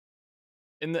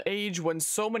in the age when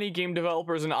so many game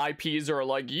developers and IPs are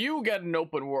like, you get an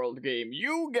open world game,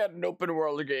 you get an open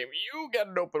world game, you get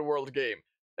an open world game.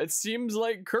 It seems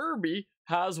like Kirby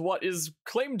has what is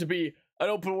claimed to be an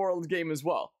open world game as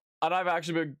well. And I've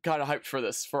actually been kind of hyped for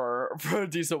this for a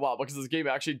decent while because this game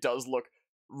actually does look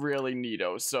really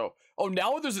neato. So, oh,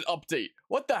 now there's an update.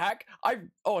 What the heck?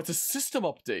 Oh, it's a system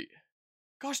update.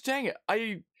 Gosh dang it.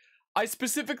 I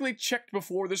specifically checked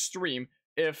before the stream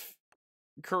if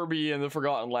Kirby and the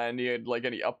Forgotten Land needed like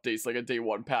any updates, like a day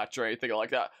one patch or anything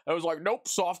like that. I was like, nope,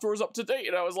 software's up to date.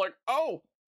 And I was like, oh,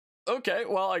 okay,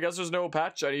 well, I guess there's no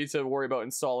patch I need to worry about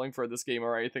installing for this game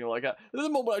or anything like that. And the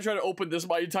moment I try to open this,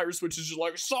 my entire Switch is just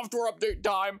like, software update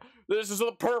time. This is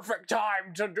the perfect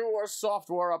time to do a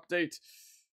software update.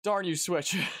 Darn you,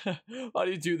 Switch. Why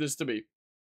do you do this to me?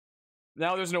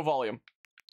 Now there's no volume.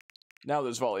 Now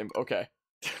there's volume. Okay.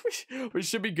 We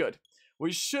should be good.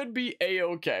 We should be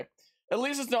a-okay. At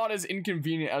least it's not as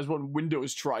inconvenient as when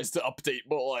Windows tries to update,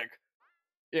 but like,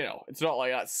 you know, it's not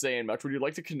like that's saying much. Would you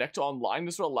like to connect online?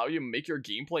 This will allow you to make your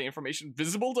gameplay information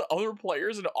visible to other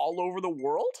players and all over the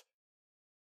world?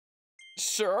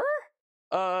 Sure?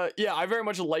 Yeah, I very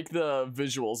much like the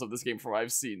visuals of this game from what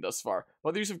I've seen thus far.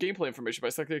 By the use of gameplay information, by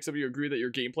selecting accept, you agree that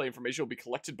your gameplay information will be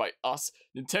collected by us,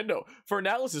 Nintendo, for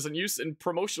analysis and use in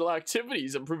promotional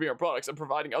activities, improving our products, and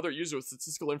providing other users with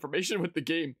statistical information with the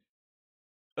game.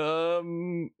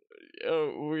 We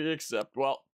accept.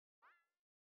 Well,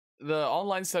 the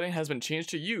online setting has been changed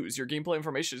to use. Your gameplay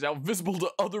information is now visible to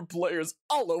other players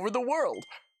all over the world.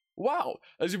 Wow.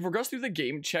 As you progress through the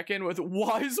game, check in with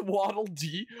Wise Waddle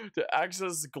D to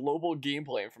access global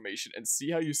gameplay information and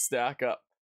see how you stack up.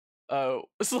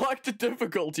 Select the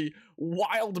difficulty,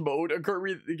 Wild Mode, a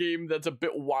Kirby game that's a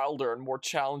bit wilder and more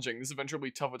challenging. This adventure will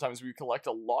be tough at times. We collect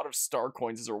a lot of star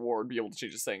coins as a reward, be able to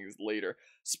change the settings later.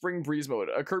 Spring Breeze Mode,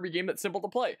 a Kirby game that's simple to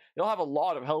play. You'll have a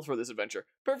lot of health for this adventure.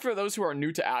 Perfect for those who are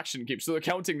new to action games. So they're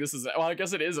counting this as, well, I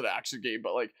guess it is an action game,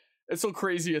 but like, it's so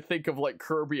crazy to think of like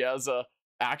Kirby as a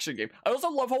action game. I also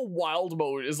love how Wild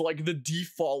Mode is like the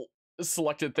default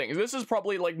selected thing. This is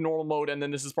probably like normal mode, and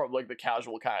then this is probably like the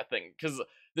casual kind of thing, because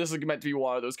this is meant to be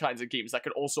one of those kinds of games that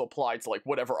could also apply to like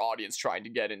whatever audience trying to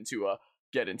get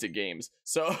into games.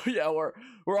 So yeah,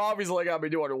 we're obviously gonna be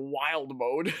doing Wild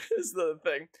Mode is the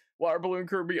thing. Water Balloon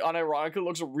Kirby unironically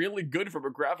looks really good from a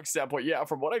graphic standpoint. Yeah,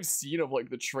 from what I've seen of like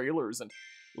the trailers and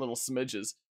little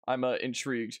smidges, I'm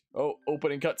intrigued. Oh,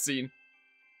 opening cutscene.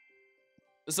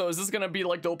 So is this gonna be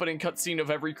like the opening cutscene of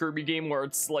every Kirby game where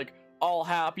it's like all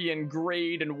happy and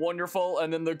great and wonderful,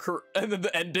 and then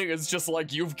the ending is just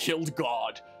like, you've killed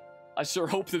God? I sure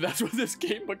hope that that's what this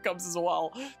game becomes as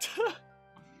well.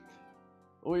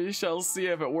 We shall see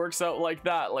if it works out like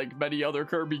that, like many other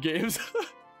Kirby games.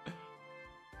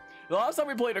 The last time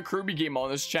we played a Kirby game on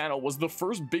this channel was the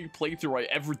first big playthrough I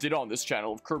ever did on this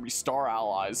channel of Kirby Star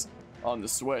Allies on the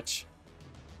Switch.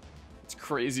 It's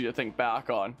crazy to think back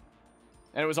on.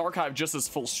 And it was archived just as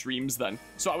full streams then.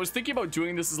 So I was thinking about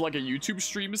doing this as like a YouTube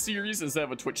stream series instead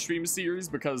of a Twitch stream series,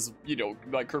 because, you know,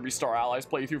 like Kirby Star Allies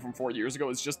playthrough from 4 years ago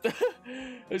is just,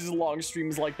 it's just long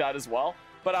streams like that as well.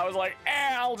 But I was like,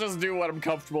 I'll just do what I'm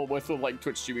comfortable with like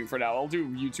Twitch streaming for now. I'll do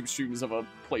YouTube streams of a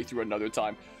playthrough another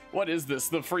time. What is this?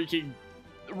 The freaking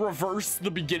reverse the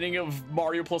beginning of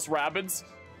Mario plus Rabbids?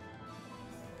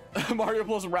 Mario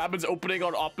plus Rabbids opening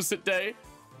on opposite day?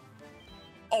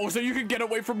 Oh, so you can get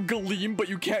away from Galeem, but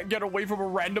you can't get away from a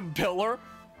random pillar?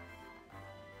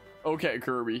 Okay,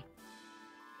 Kirby.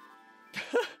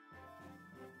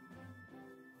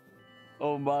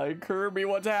 Oh my, Kirby,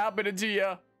 what's happening to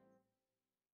you?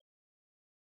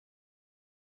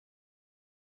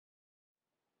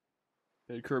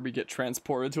 Did Kirby get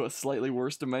transported to a slightly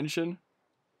worse dimension?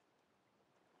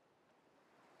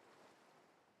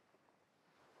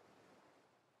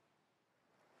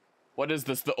 What is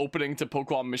this, the opening to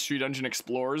Pokemon Mystery Dungeon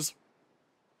Explorers?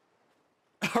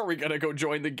 Are we gonna go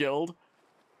join the guild?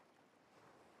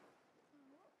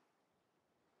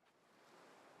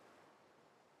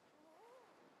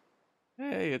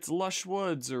 Hey, it's Lush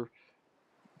Woods, or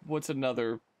what's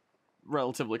another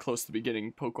relatively close to the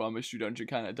beginning Pokemon Mystery Dungeon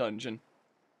kind of dungeon?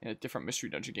 In a different Mystery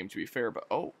Dungeon game, to be fair, but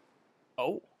oh,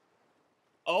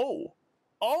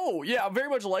 yeah, I'm very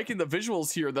much liking the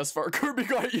visuals here thus far. Kirby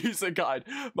got Isekai.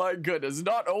 My goodness,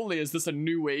 not only is this a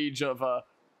new age of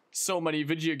so many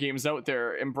video games out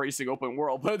there embracing open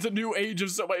world, but it's a new age of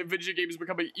so many video games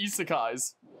becoming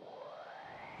isekais.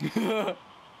 Oh,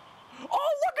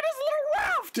 look at his little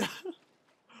raft!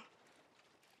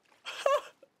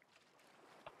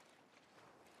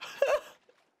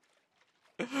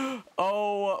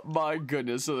 Oh my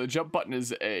goodness, so the jump button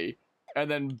is A, and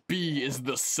then B is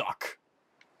the suck.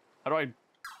 How do I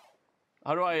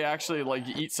How do I actually, like,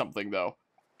 eat something, though?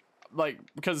 Like,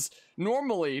 because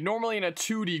normally in a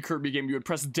 2D Kirby game, you would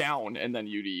press down and then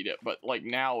you'd eat it. But, like,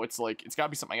 now it's like, it's gotta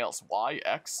be something else. Y,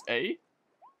 X, A?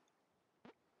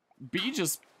 B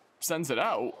just sends it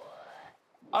out.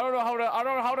 I don't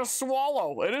know how to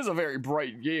swallow. It is a very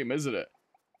bright game, isn't it?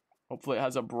 Hopefully it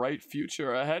has a bright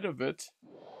future ahead of it.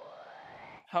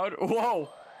 Whoa!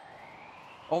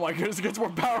 Oh my goodness, it gets more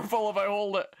powerful if I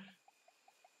hold it.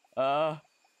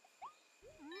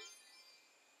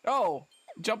 Oh,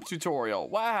 jump tutorial.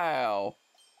 Wow.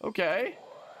 Okay.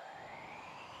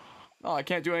 Oh, I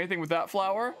can't do anything with that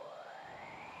flower?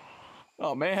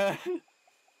 Oh, man.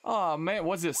 Oh, man.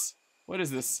 What's this? What is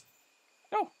this?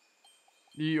 No.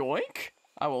 Yoink.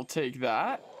 I will take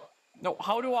that. No,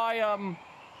 how do I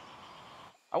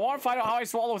want to find out how I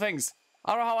swallow things.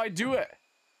 I don't know how I do it.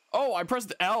 Oh, I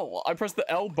pressed L. I pressed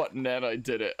the L button and I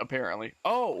did it, apparently.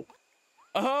 Oh.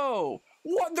 Oh.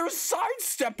 What? There's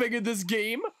sidestepping in this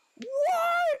game?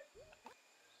 What?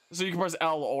 So you can press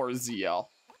L or ZL.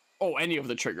 Oh, any of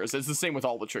the triggers. It's the same with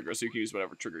all the triggers, so you can use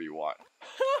whatever trigger you want.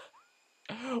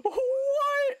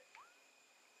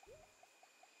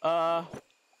 What?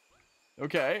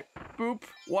 Okay. Boop.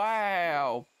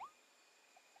 Wow.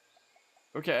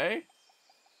 Okay.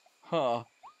 Huh.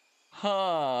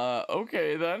 Huh.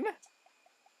 Okay, then.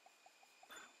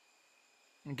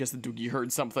 I guess the Doogie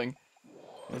heard something.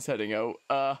 It's heading out.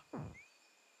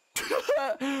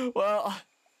 Well,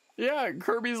 yeah,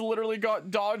 Kirby's literally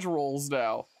got dodge rolls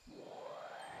now.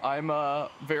 I'm,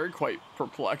 very quite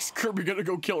perplexed. Kirby gonna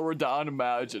go kill Radon,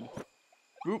 imagine.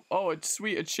 Oop, oh, it's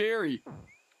sweet, a cherry.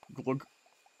 Glug.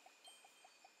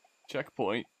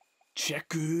 Checkpoint.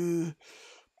 Checkpoint.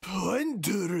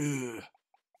 Is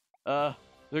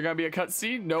there gonna be a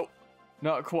cutscene? Nope.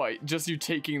 Not quite. Just you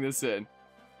taking this in.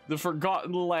 The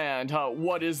Forgotten Land, huh?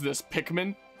 What is this,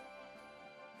 Pikmin?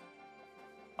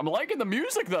 I'm liking the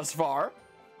music thus far.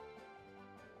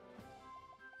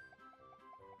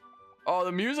 Oh,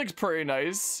 the music's pretty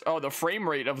nice. Oh, the frame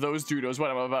rate of those doodles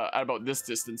when I'm at about this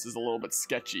distance is a little bit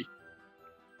sketchy.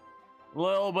 A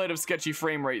little bit of sketchy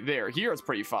frame rate there. Here it's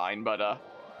pretty fine, but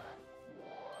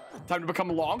time to become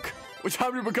Lonk.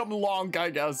 Time to become Lonk, I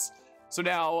guess. So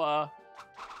now,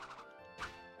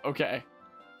 okay.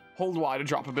 Hold Y to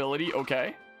drop ability,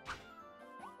 okay.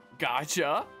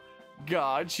 Gotcha.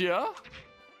 Gotcha.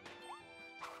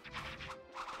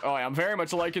 Oh, I'm very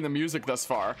much liking the music thus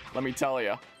far, let me tell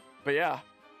you. But yeah,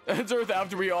 it's Earth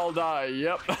after we all die,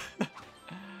 yep.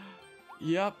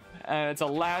 Yep, and it's a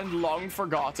land long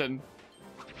forgotten.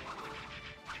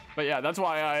 But yeah, that's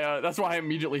why I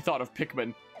immediately thought of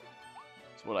Pikmin.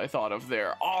 That's what I thought of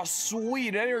there. Oh,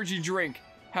 sweet energy drink.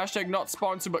 Hashtag not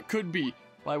sponsored, but could be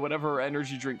by whatever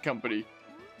energy drink company.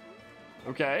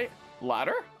 Okay,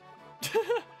 ladder.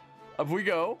 Up we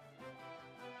go.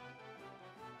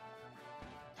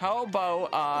 How about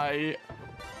I...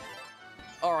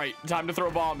 All right, time to throw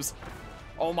bombs.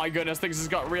 Oh my goodness, things just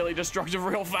got really destructive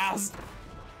real fast.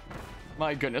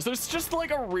 My goodness, there's just like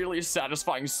a really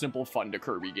satisfying, simple fun to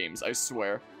Kirby games, I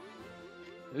swear.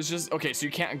 It's just, okay, so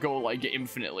you can't go like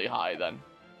infinitely high then.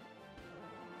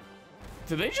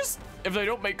 Do they just, if they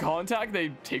don't make contact, they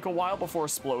take a while before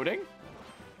exploding?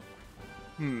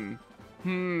 Boop?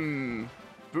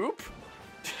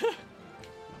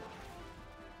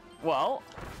 Well.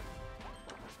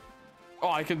 Oh,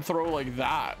 I can throw like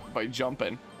that by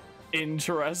jumping.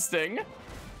 Interesting.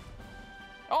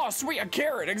 Oh, sweet, a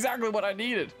carrot, exactly what I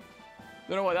needed.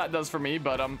 Don't know what that does for me,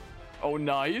 but oh,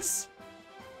 nice.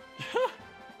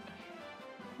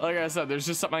 Like I said, there's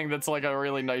just something that's like a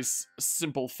really nice,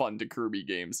 simple fun to Kirby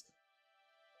games.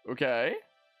 Okay.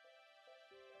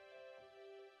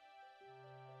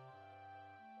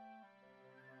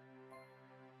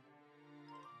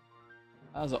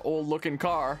 That's an old looking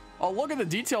car. Oh, look at the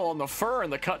detail on the fur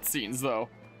and the cutscenes though.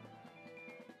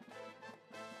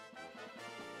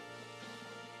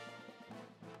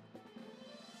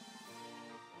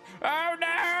 Oh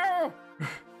no!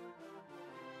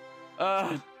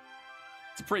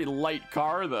 It's a pretty light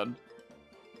car then.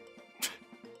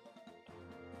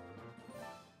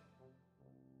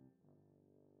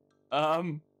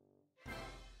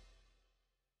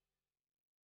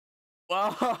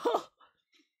 Well,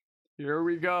 here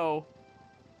we go.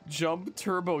 Jump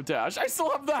turbo dash. I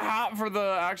still have the hat for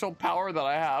the actual power that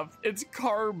I have. It's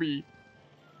Kirby.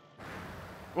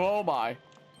 Oh my.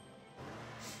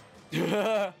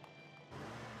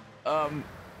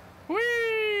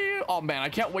 Whee! Oh man, I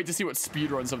can't wait to see what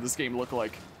speedruns of this game look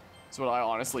like. That's what I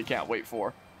honestly can't wait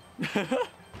for.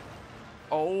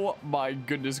 Oh my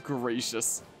goodness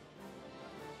gracious.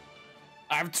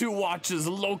 I have 2 watches,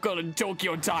 local and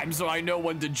Tokyo time, so I know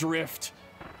when to drift.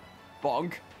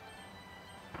 Bonk.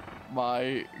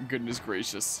 My goodness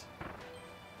gracious.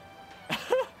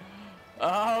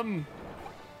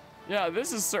 Yeah,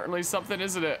 this is certainly something,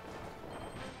 isn't it?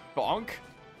 Bonk.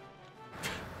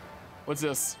 What's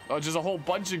this? Oh, just a whole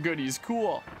bunch of goodies.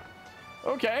 Cool.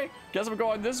 Okay, guess I'm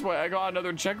going this way. I got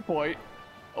another checkpoint.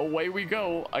 Away we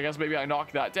go. I guess maybe I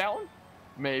knock that down?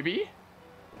 Maybe.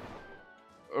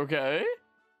 Okay.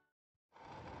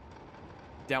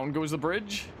 Down goes the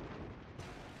bridge.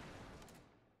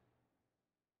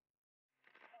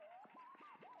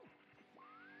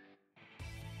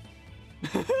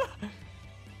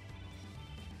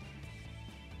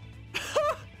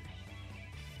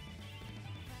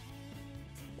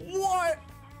 What?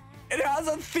 It has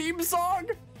a theme song?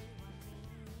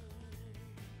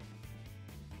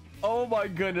 Oh my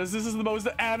goodness, this is the most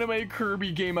anime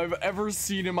Kirby game I've ever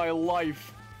seen in my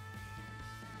life.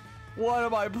 What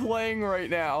am I playing right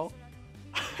now?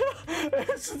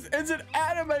 It's an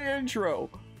anime intro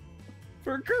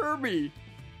for Kirby.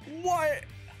 What?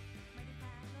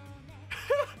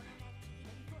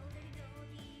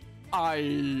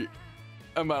 I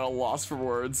am at a loss for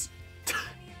words.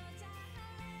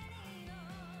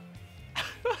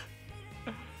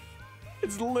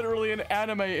 It's literally an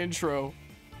anime intro.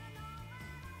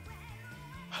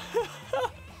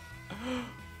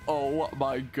 Oh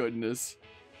my goodness.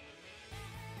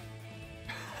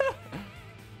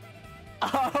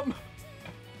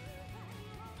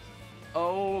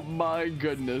 Oh my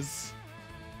goodness.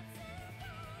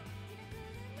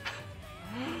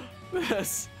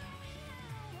 This.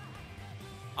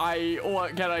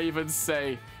 What can I even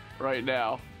say right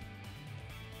now?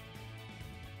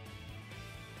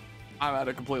 I'm at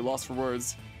a complete loss for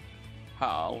words.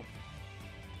 How?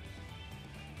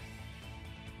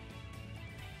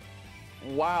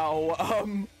 Wow,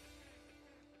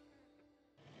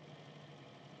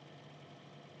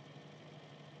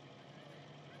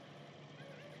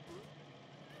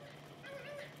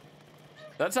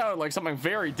 that sounded like something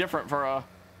very different for a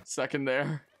second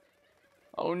there.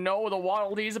 Oh no, the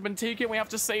Waddle Dees have been taken. We have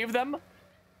to save them.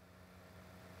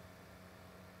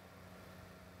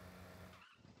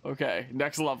 Okay,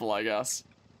 next level, I guess.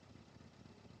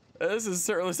 This is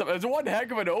certainly something. It's one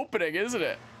heck of an opening, isn't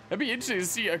it? It'd be interesting to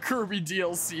see a Kirby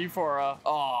DLC for a...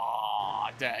 Aw,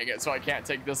 dang it. So I can't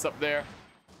take this up there.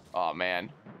 Oh man.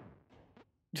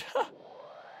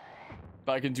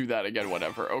 But I can do that again,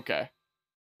 whatever. Okay.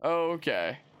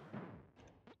 Okay.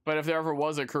 But if there ever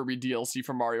was a Kirby DLC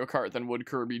for Mario Kart, then would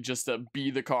Kirby just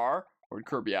be the car? Or would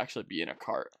Kirby actually be in a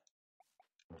cart?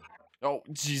 Oh,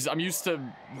 jeez. I'm used to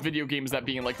video games that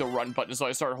being like the run button, so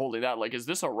I started holding that. Like, is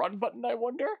this a run button, I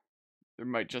wonder? There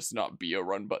might just not be a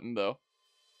run button, though.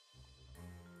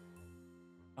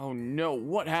 Oh no,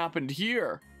 what happened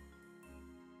here?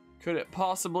 Could it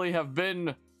possibly have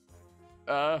been...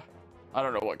 I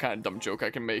don't know what kind of dumb joke I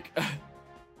can make.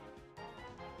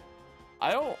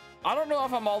 I don't know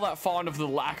if I'm all that fond of the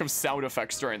lack of sound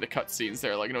effects during the cutscenes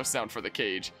there, like no sound for the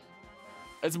cage.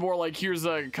 It's more like here's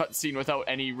a cutscene without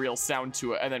any real sound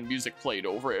to it, and then music played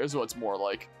over it is what it's more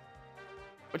like.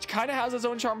 Which kind of has its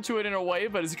own charm to it in a way,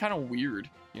 but it's kind of weird,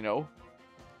 you know?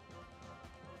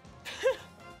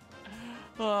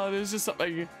 There's just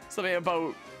something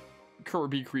about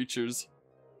Kirby creatures.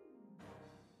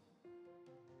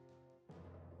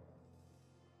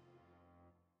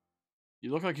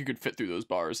 You look like you could fit through those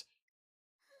bars.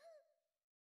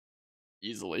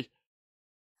 Easily.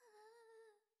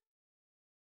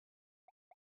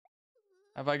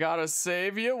 Have I gotta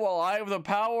save you? Well, I have the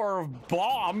power of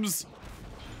bombs.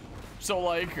 So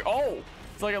like, oh,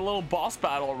 it's like a little boss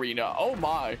battle arena. Oh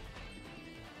my.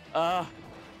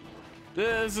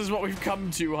 This is what we've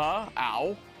come to, huh?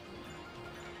 Ow.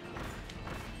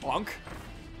 Bonk.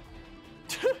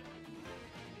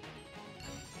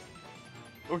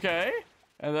 Okay.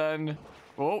 And then,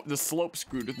 oh, the slope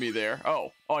screwed with me there.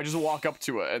 Oh, I just walk up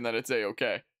to it and then it's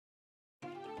A-okay.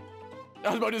 I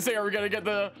was about to say, are we gonna get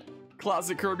the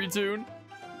classic Kirby tune?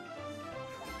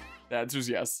 The answer's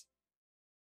yes.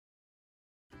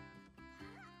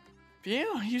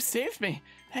 Phew, you saved me.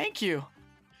 Thank you.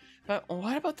 But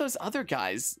what about those other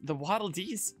guys, the Waddle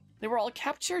Dees? They were all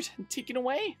captured and taken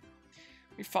away.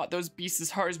 We fought those beasts as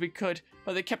hard as we could,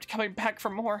 but they kept coming back for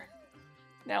more.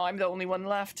 Now I'm the only one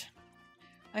left.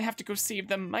 I have to go save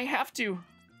them. I have to.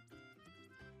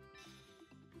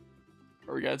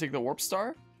 Are we gonna take the warp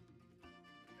star?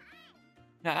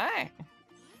 Hi.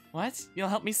 What? You'll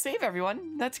help me save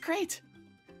everyone? That's great.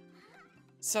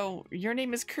 So, your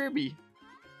name is Kirby.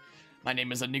 My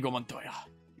name is Inigo Montoya.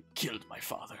 You killed my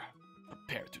father.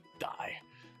 Prepare to die.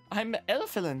 I'm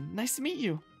Elfilin. Nice to meet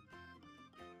you.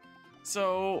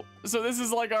 So this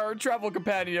is like our travel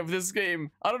companion of this game.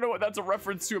 I don't know what that's a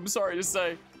reference to, I'm sorry to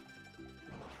say.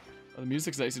 Oh, the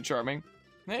music's nice and charming.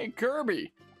 Hey,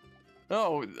 Kirby.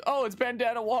 Oh, it's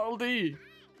Bandana Waddle Dee.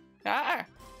 Ah.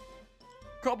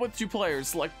 Co-op with 2 players.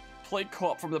 Select play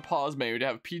co-op from the pause menu to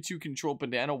have P2 control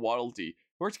Bandana Waddle Dee.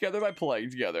 Work together by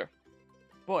playing together.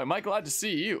 Boy, am I glad to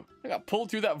see you. I got pulled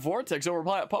through that vortex over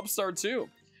Planet Popstar too.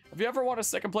 If you ever want a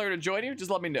second player to join you,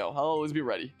 just let me know. I'll always be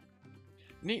ready.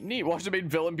 Neat. Watch the main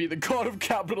villain be the god of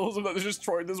capitalism that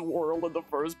destroyed this world in the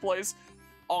first place.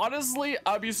 Honestly,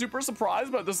 I'd be super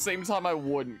surprised, but at the same time, I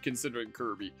wouldn't, considering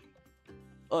Kirby.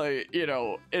 Like, you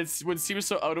know, it would seem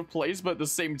so out of place, but at the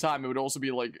same time, it would also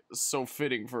be, like, so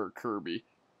fitting for Kirby.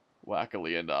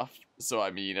 Wackily enough. So,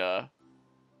 I mean,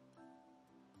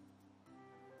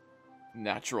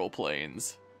 natural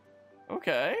planes.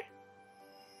 Okay.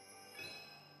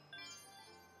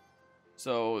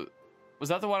 So, was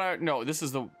that the one no, this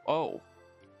is the, oh,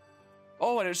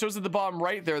 and it shows at the bottom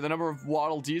right there the number of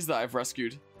Waddle Dees that I've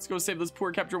rescued. Let's go save those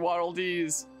poor captured Waddle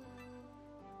Dees.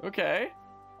 Okay.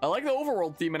 I like the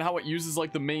overworld theme and how it uses,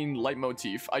 like, the main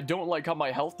leitmotif. I don't like how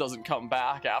my health doesn't come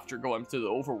back after going to the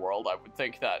overworld. I would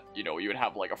think that, you know, you would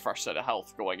have, like, a fresh set of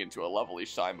health going into a level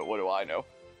each time, but what do I know?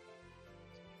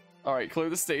 Alright, clear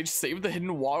the stage, save the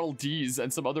hidden Waddle Dees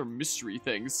and some other mystery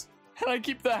things. And I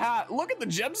keep the hat. Look at the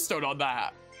gemstone on the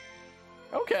hat.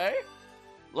 Okay,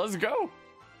 let's go.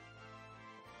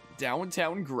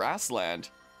 Downtown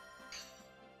Grassland.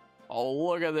 Oh,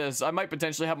 look at this. I might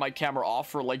potentially have my camera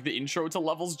off for, like, the intro to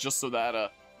levels just so that,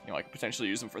 you know, I could potentially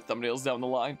use them for thumbnails down the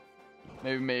line.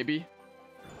 Maybe.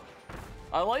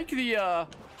 I like the,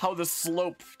 how the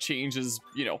slope changes,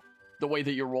 you know, the way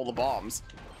that you roll the bombs.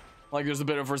 Like, there's a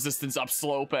bit of resistance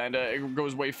upslope and it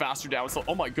goes way faster down. So,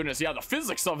 oh my goodness, yeah, the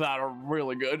physics of that are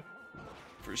really good.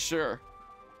 For sure.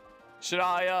 Should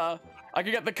I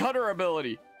can get the cutter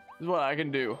ability. This is what I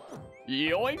can do.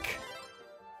 Yoink!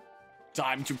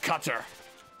 Time to cutter.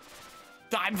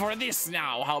 Time for this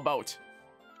now, how about?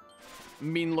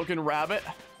 Mean looking rabbit.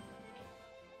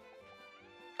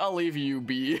 I'll leave you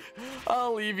be.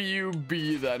 I'll leave you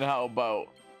be then, how about?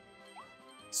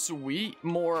 Sweet,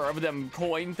 more of them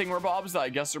coin thingamabobs that I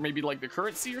guess are maybe like the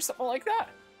currency or something like that.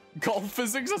 Golf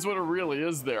physics, that's what it really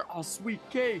is there. Oh, sweet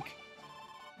cake.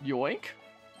 Yoink.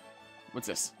 What's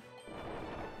this?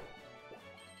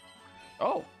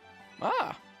 Oh.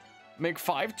 Ah. Make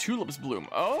 5 tulips bloom.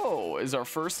 Oh, is our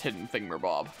first hidden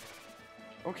thingamabob.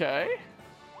 Okay.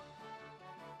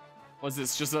 Was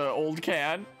this just an old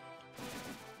can?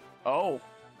 Oh.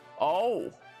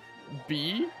 Oh.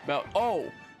 B? Oh.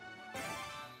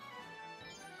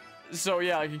 So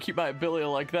yeah, I can keep my ability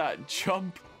like that.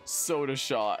 Jump soda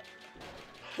shot.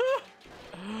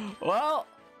 Well.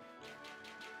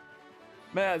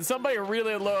 Man, somebody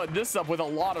really loaded this up with a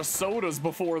lot of sodas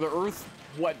before the Earth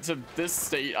went to this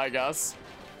state, I guess.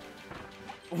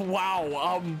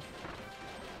 Wow,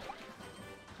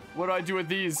 what do I do with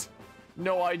these?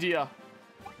 No idea.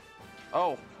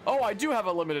 Oh, I do have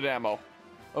a limited ammo.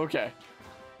 Okay.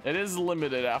 It is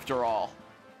limited after all.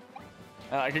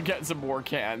 And I can get some more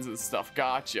cans and stuff.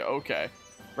 Gotcha, okay.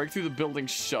 Break through the building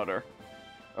shutter.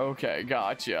 Okay,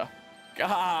 gotcha.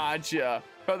 Gotcha.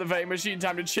 Found the vending machine.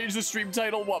 Time to change the stream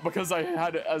title. What? Because I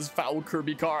had it as Foul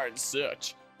Kirby Car in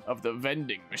search of the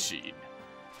vending machine.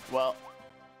 Well,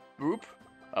 boop.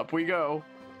 Up we go.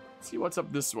 Let's see what's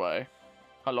up this way.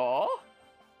 Hello?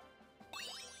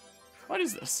 What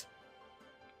is this?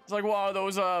 It's like one of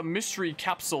those mystery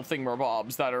capsule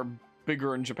thingamabobs that are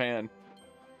bigger in Japan.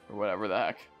 Or whatever the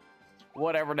heck.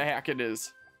 Whatever the heck it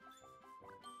is.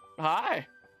 Hi.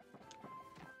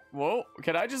 Whoa,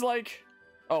 can I just like...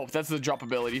 Oh, that's the drop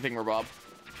ability thingamabob.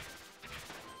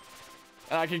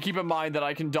 And I can keep in mind that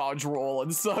I can dodge roll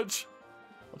and such.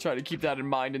 I'll try to keep that in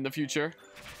mind in the future.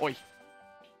 Oi.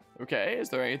 Okay, is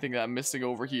there anything that I'm missing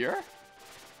over here?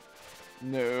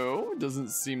 No, doesn't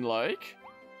seem like.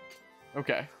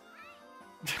 Okay.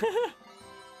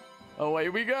 Away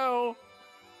we go.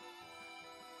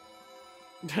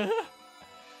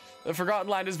 The Forgotten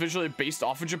Land is visually based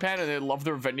off of Japan and they love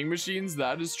their vending machines.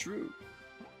 That is true.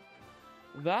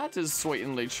 That is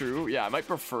sweetly true. Yeah, I might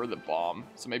prefer the bomb.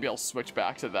 So maybe I'll switch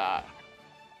back to that.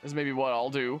 That's maybe what I'll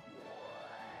do.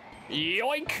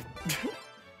 Yoink!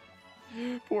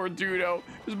 Poor Dudo.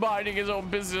 He's minding his own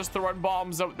business, throwing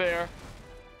bombs out there.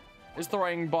 Is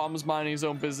throwing bombs minding his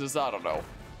own business? I don't know.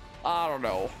 I don't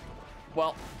know.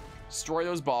 Well, destroy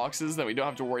those boxes, then we don't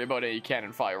have to worry about any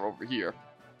cannon fire over here.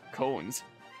 Cones.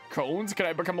 Cones? Can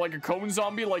I become like a cone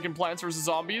zombie like in Plants vs.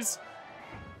 Zombies?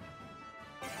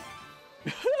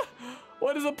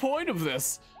 What is the point of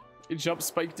this? You jump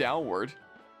spike downward.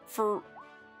 For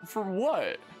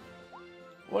what?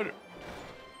 What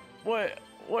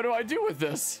do I do with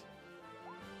this?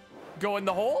 Go in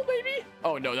the hole, maybe?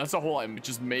 Oh no, that's a hole I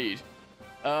just made.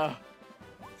 Don't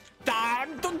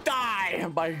die!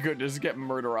 My goodness, get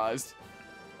murderized.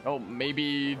 Oh,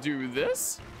 maybe do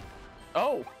this?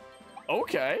 Oh,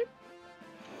 okay.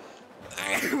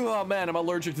 Oh man, I'm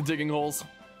allergic to digging holes.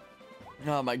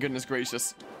 Oh my goodness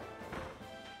gracious.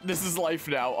 This is life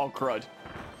now. Oh crud.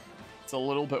 It's a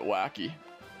little bit wacky.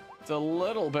 It's a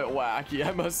little bit wacky,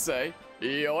 I must say.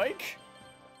 Yoink.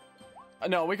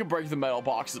 No, we can break the metal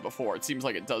boxes before. It seems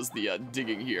like it does the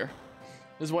digging here.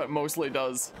 This is what it mostly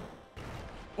does.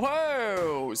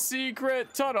 Whoa!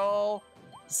 Secret tunnel!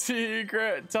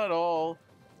 Secret tunnel!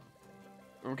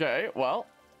 Okay, well.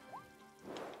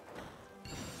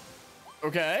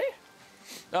 Okay.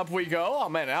 Up we go. Oh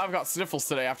man, I've got sniffles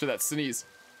today after that sneeze.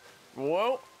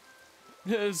 Whoa.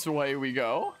 This way we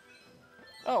go.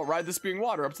 Oh, ride the spewing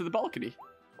water up to the balcony.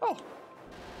 Oh.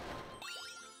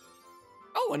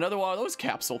 Oh, another one of those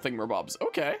capsule thingamabobs.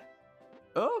 Okay.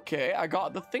 Okay, I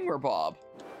got the thingamabob.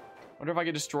 Wonder if I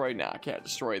can destroy. Nah, I can't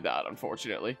destroy that,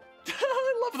 unfortunately.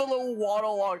 I love the little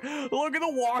waddle along. Look at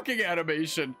the walking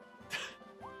animation.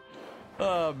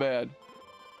 Oh, man.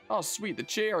 Oh, sweet, the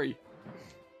cherry.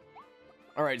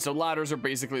 All right, so ladders are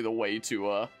basically the way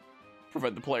to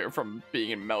prevent the player from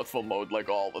being in mouthful mode like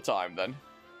all the time, then.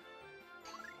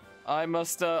 I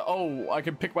must, oh, I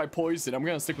can pick my poison. I'm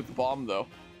gonna stick with the bomb, though.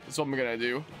 That's what I'm gonna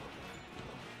do.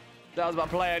 That was my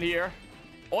plan here.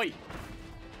 Oi!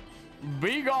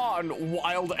 Be gone,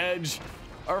 Wild Edge.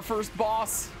 Our first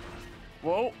boss.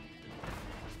 Whoa.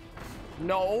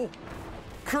 No.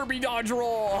 Kirby dodge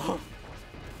roll.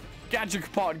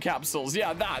 Gadget pod capsules.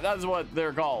 Yeah, that's what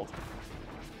they're called.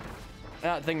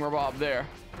 That thingamabob there.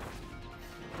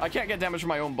 I can't get damage from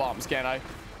my own bombs, can I?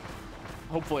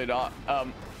 Hopefully not.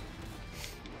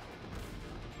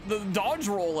 The dodge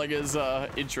rolling is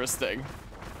interesting.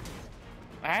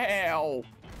 Ow.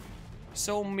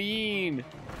 So mean.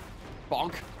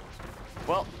 Bonk.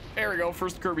 Well, there we go.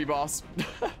 First Kirby boss.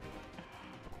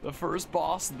 The first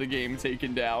boss of the game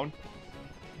taken down.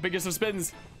 Biggest of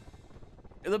spins.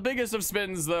 The biggest of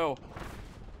spins, though.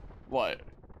 What?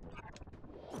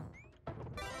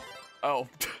 Oh.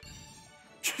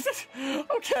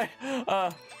 Okay.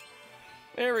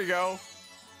 There we go.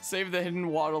 Save the hidden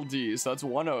Waddle Dee. So that's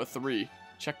 103.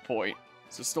 Checkpoint.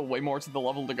 So still way more to the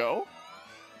level to go.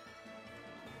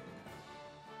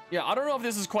 Yeah, I don't know if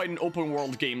this is quite an open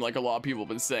world game like a lot of people have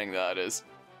been saying that it is.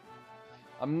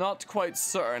 I'm not quite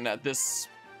certain at this,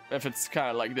 if it's kind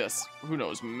of like this. Who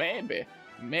knows? Maybe.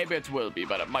 Maybe it will be,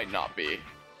 but it might not be.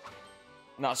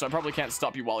 No, so I probably can't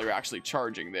stop you while you're actually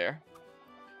charging there.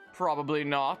 Probably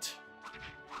not.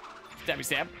 Stabby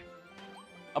stab.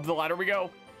 Up the ladder we go.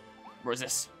 Where's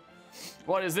this?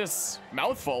 What is this?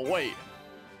 Mouthful? Wait.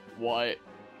 What?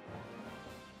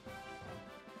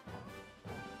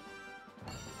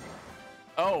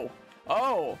 Oh.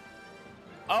 Oh.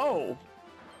 Oh.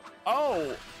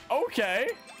 Oh. Okay.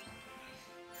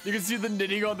 You can see the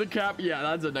knitting on the cap. Yeah,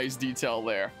 that's a nice detail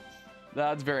there.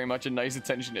 That's very much a nice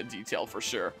attention to detail for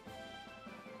sure.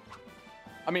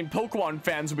 I mean, Pokemon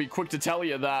fans will be quick to tell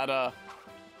you that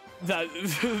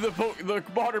the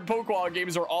modern Pokemon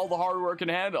games are all the hardware can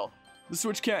handle. The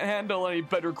Switch can't handle any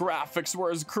better graphics,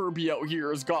 whereas Kirby out here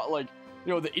has got, like,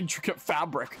 you know, the intricate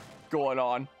fabric going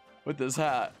on with this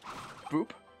hat.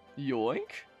 Boop.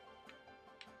 Yoink.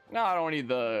 No, I don't need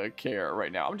the care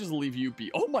right now. I'm just leave you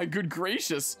be. Oh my good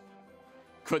gracious.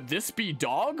 Could this be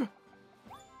dog?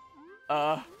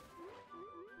 So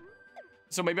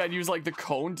maybe I'd use like the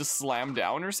cone to slam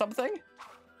down or something?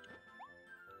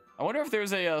 I wonder if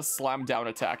there's a slam down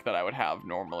attack that I would have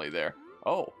normally there.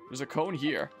 Oh, there's a cone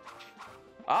here.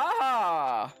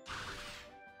 Ah!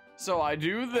 So I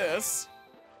do this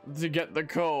to get the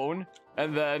cone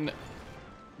and then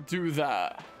do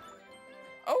that.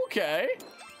 Okay.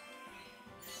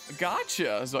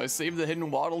 Gotcha. So I saved the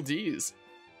hidden Waddle Dees.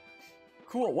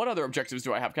 Cool. What other objectives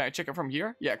do I have? Can I check it from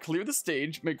here? Yeah, clear the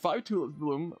stage, make 5 tulips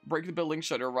bloom, break the building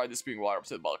shutter, ride the spewing water up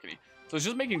to the balcony. So it's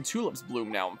just making tulips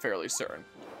bloom now, I'm fairly certain.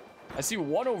 I see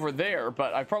one over there,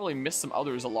 but I probably missed some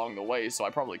others along the way, so I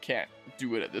probably can't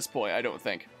do it at this point, I don't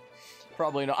think.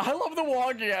 Probably not. I love the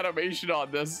walking animation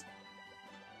on this.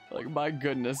 Like, my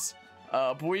goodness.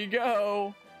 Up we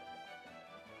go.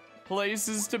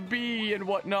 Places to be and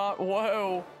whatnot.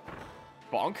 Whoa.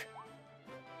 Bonk.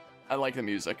 I like the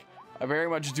music. I very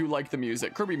much do like the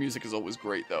music. Kirby music is always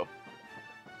great, though.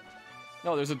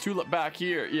 No, there's a tulip back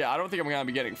here. Yeah, I don't think I'm going to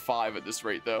be getting 5 at this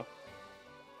rate, though.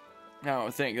 I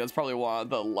don't think. That's probably one of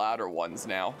the latter ones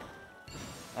now.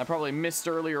 I probably missed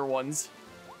earlier ones.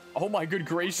 Oh my good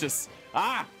gracious.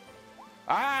 Ah!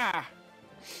 Ah!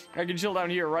 I can chill down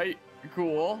here, right?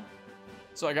 Cool.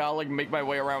 So I gotta like make my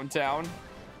way around town.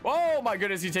 Oh my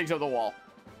goodness, he takes out the wall.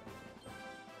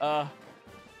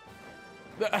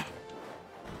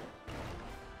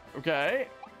 Okay.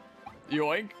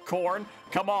 Yoink, corn.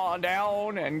 Come on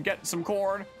down and get some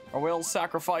corn, or we'll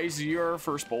sacrifice your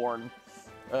firstborn.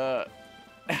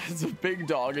 It's a big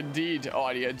dog indeed. Oh,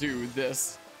 I need to do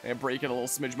this. And break it a little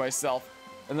smidge myself.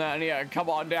 And then I need to come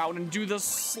on down and do the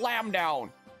slam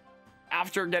down.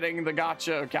 After getting the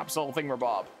gotcha capsule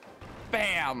thingamabob.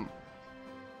 Bam!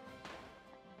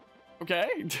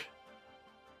 Okay.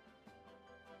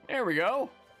 There we go.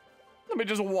 Let me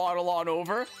just waddle on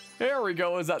over. There we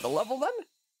go. Is that the level then?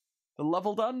 The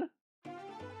level done?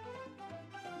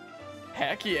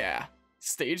 Heck yeah.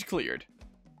 Stage cleared.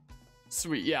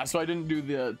 Sweet. Yeah, so I didn't do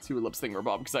the tulips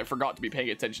thingamabob because I forgot to be paying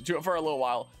attention to it for a little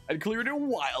while. I cleared in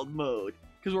wild mode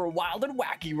because we're wild and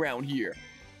wacky around here.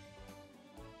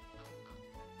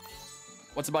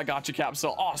 What's my gotcha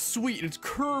capsule? Oh, sweet. It's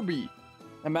Kirby.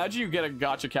 Imagine you get a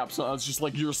gotcha capsule and it's just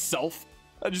like yourself.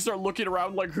 And you start looking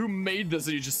around like, who made this?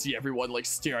 And you just see everyone like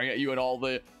staring at you and all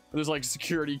the... There's like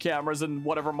security cameras in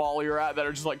whatever mall you're at that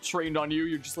are just like trained on you.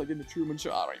 You're just like in the Truman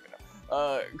Show. I don't even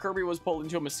know. Kirby was pulled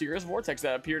into a mysterious vortex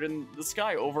that appeared in the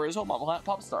sky over his home on Planet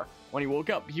Popstar. When he woke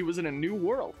up, he was in a new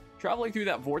world. Traveling through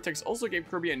that vortex also gave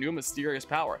Kirby a new mysterious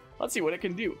power. Let's see what it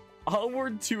can do.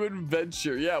 Onward to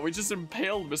adventure. Yeah, we just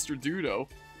impaled Mr. Dudo.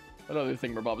 What other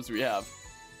thingamabobs do we have?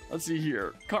 Let's see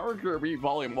here. Car Kirby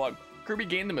Volume 1. Kirby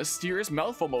gained the mysterious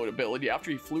mouthful mode ability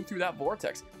after he flew through that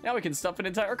vortex. Now he can stuff an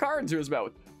entire car into his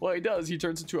mouth. While he does, he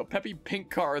turns into a peppy pink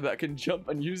car that can jump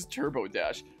and use Turbo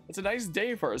Dash. It's a nice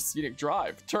day for a scenic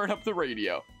drive. Turn up the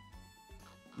radio.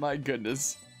 My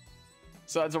goodness.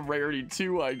 So that's a rarity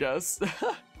too, I guess.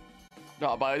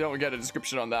 No, but I don't get a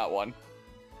description on that one.